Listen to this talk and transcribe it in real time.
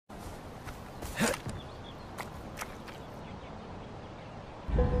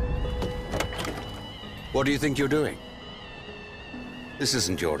What do you think you're doing? This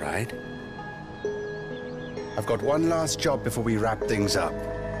isn't your ride. I've got one last job before we wrap things up.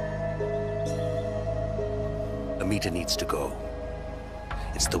 Amita needs to go.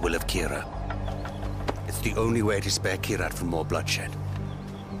 It's the will of Kira. It's the only way to spare Kirat from more bloodshed.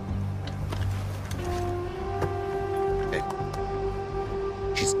 Hey.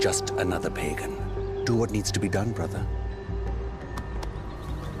 She's just another pagan. Do what needs to be done, brother.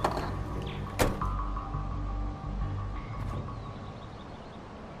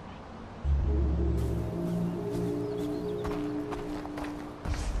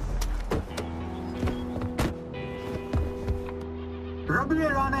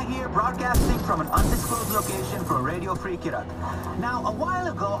 Broadcasting from an undisclosed location for Radio Free Kirat. Now, a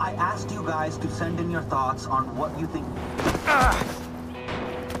while ago, I asked you guys to send in your thoughts on what you think.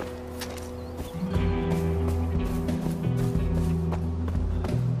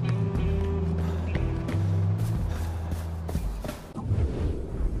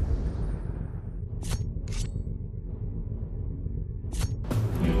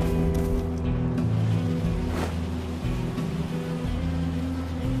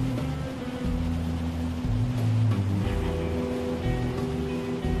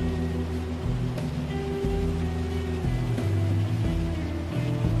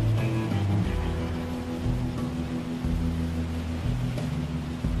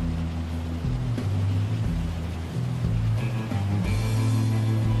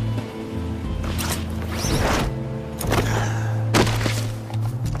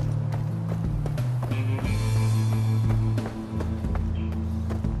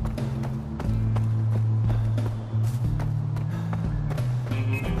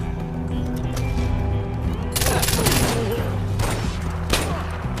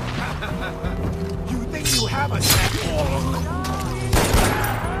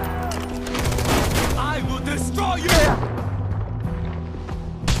 I will destroy you!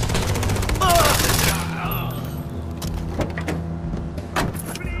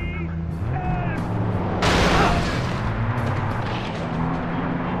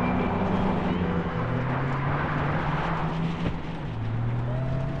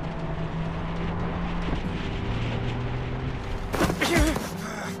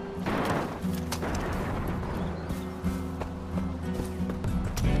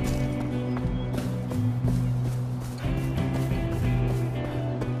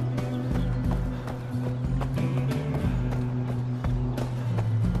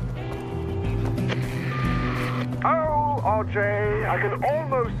 RJ, I can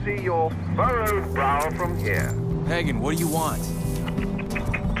almost see your furrowed brow from here. Hagen, what do you want?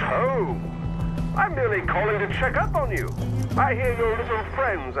 Oh, I'm merely calling to check up on you. I hear your little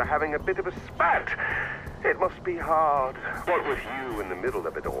friends are having a bit of a spat. It must be hard, what with you in the middle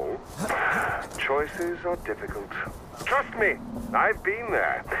of it all. Choices are difficult. Trust me, I've been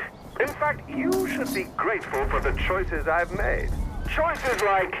there. In fact, you should be grateful for the choices I've made. Choices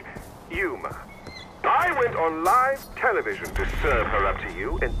like Yuma. I went on live television to serve her up to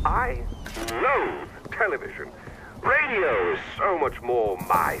you, and I loathe television. Radio is so much more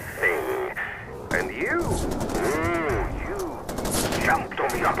my thing. And you jumped on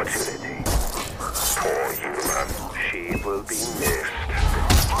the opportunity. Poor Yuma, she will be missed.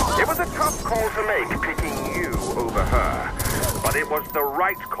 It was a tough call to make, picking you over her, but it was the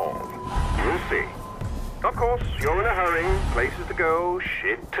right call. You'll see. Of course, you're in a hurry, places to go,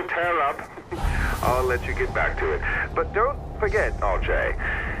 shit to tear up. I'll let you get back to it. But don't forget, RJ,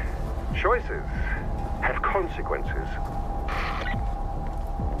 choices have consequences.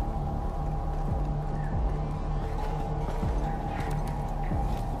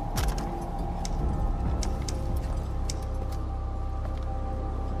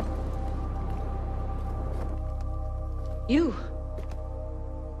 You.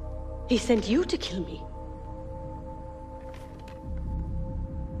 He sent you to kill me.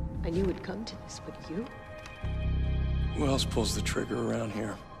 I knew it'd come to this, but you? Who else pulls the trigger around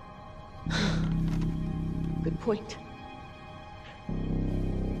here? Good point.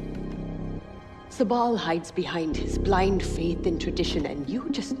 Sabal hides behind his blind faith in tradition, and you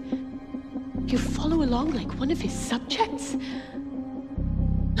follow along like one of his subjects?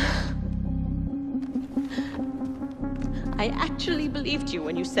 I actually believed you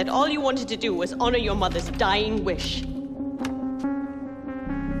when you said all you wanted to do was honor your mother's dying wish.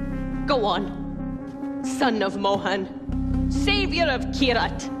 Go on, son of Mohan, savior of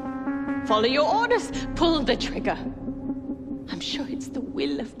Kirat. Follow your orders, pull the trigger. I'm sure it's the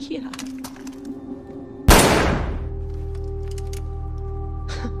will of Kirat.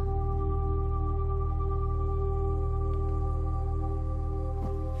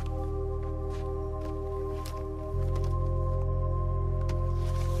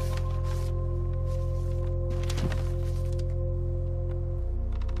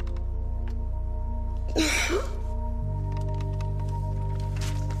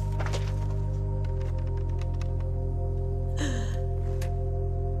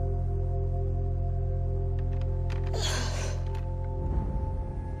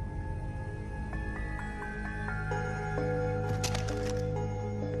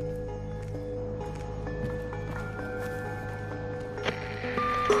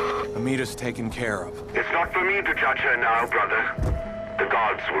 Amita's taken care of. It's not for me to judge her now, brother. The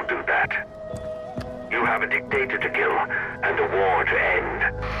gods will do that. You have a dictator to kill, and a war to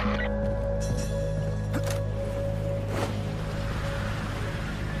end.